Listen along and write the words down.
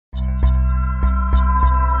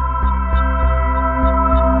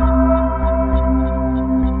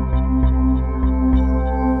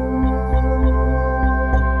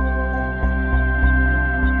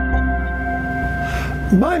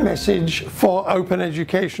My message for Open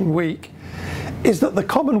Education Week is that the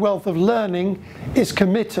Commonwealth of Learning is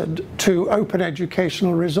committed to open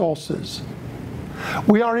educational resources.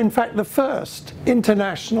 We are in fact the first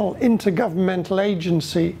international intergovernmental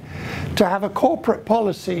agency to have a corporate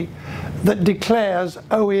policy that declares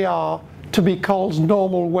OER to be COL's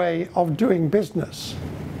normal way of doing business.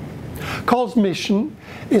 COL's mission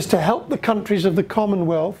is to help the countries of the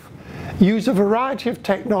Commonwealth use a variety of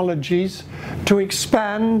technologies to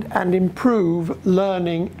expand and improve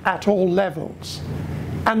learning at all levels.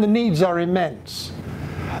 And the needs are immense.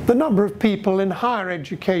 The number of people in higher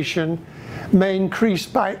education may increase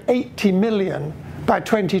by 80 million by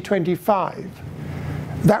 2025.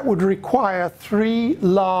 That would require 3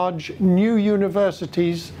 large new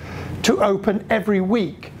universities to open every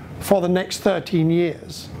week for the next 13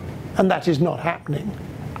 years. And that is not happening.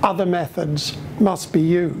 Other methods must be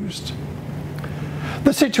used.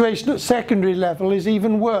 The situation at secondary level is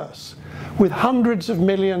even worse, with hundreds of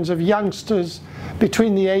millions of youngsters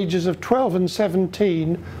between the ages of 12 and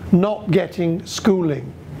 17 not getting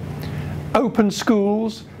schooling. Open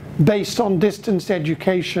schools based on distance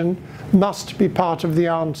education must be part of the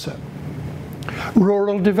answer.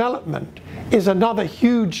 Rural development is another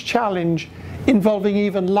huge challenge involving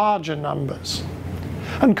even larger numbers.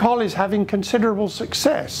 And COL is having considerable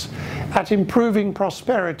success at improving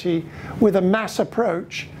prosperity with a mass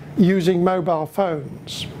approach using mobile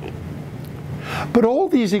phones. But all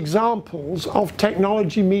these examples of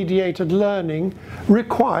technology-mediated learning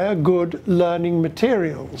require good learning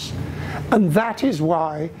materials. And that is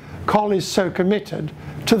why COL is so committed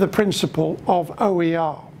to the principle of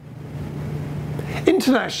OER.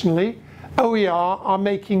 Internationally, OER are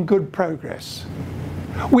making good progress.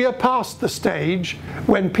 We are past the stage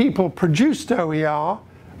when people produced OER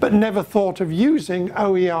but never thought of using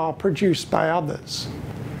OER produced by others.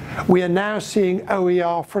 We are now seeing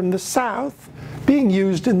OER from the south being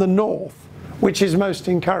used in the north, which is most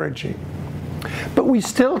encouraging. But we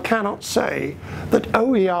still cannot say that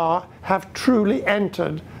OER have truly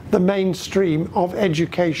entered the mainstream of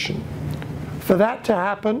education. For that to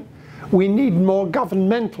happen, we need more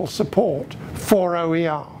governmental support for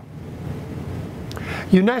OER.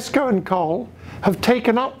 UNESCO and COL have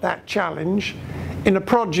taken up that challenge in a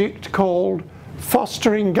project called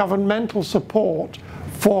Fostering Governmental Support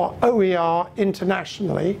for OER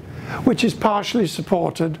Internationally, which is partially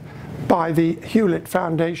supported by the Hewlett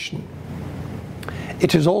Foundation.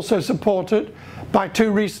 It is also supported by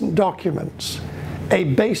 2 recent documents, a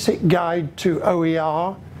basic guide to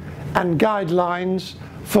OER and guidelines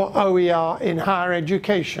for OER in higher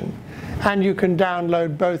education, and you can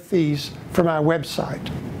download both these from our website.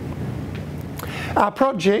 Our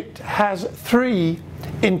project has 3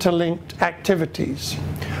 interlinked activities.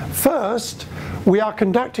 First, we are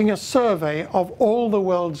conducting a survey of all the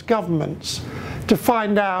world's governments to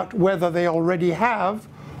find out whether they already have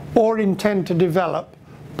or intend to develop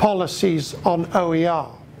policies on OER.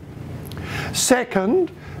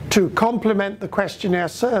 Second, to complement the questionnaire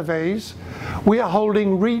surveys, we are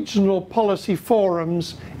holding regional policy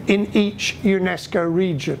forums in each UNESCO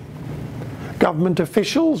region. Government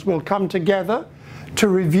officials will come together to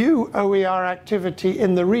review OER activity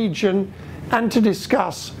in the region and to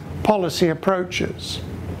discuss policy approaches.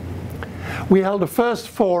 We held a first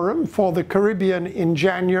forum for the Caribbean in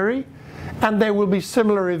January, and there will be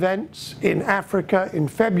similar events in Africa in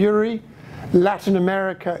February, Latin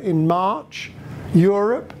America in March,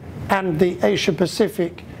 Europe and the Asia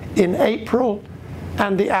Pacific in April,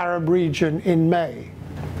 and the Arab region in May.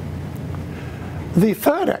 The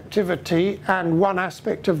third activity, and one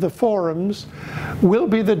aspect of the forums, will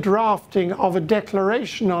be the drafting of a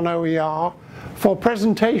declaration on OER for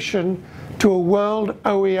presentation to a World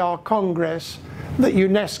OER Congress that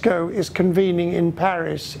UNESCO is convening in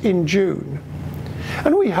Paris in June.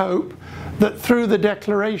 And we hope that through the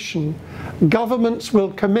declaration, governments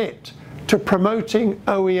will commit to promoting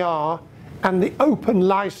OER and the open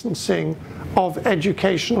licensing of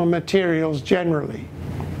educational materials generally.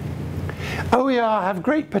 OER have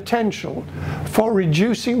great potential for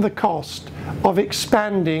reducing the cost of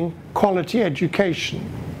expanding quality education.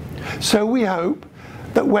 So we hope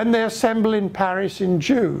that when they assemble in Paris in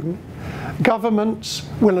June, governments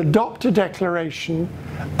will adopt a declaration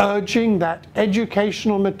urging that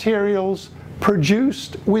educational materials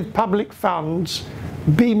produced with public funds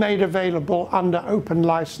be made available under open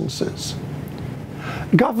licenses.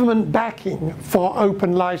 Government backing for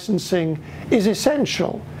open licensing is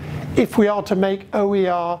essential if we are to make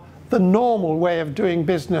OER the normal way of doing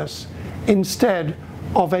business instead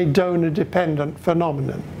of a donor-dependent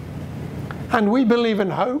phenomenon. And we believe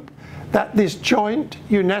and hope that this joint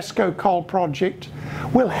UNESCO COL project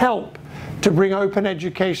will help to bring open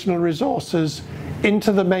educational resources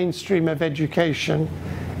into the mainstream of education,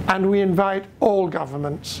 and we invite all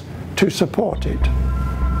governments to support it.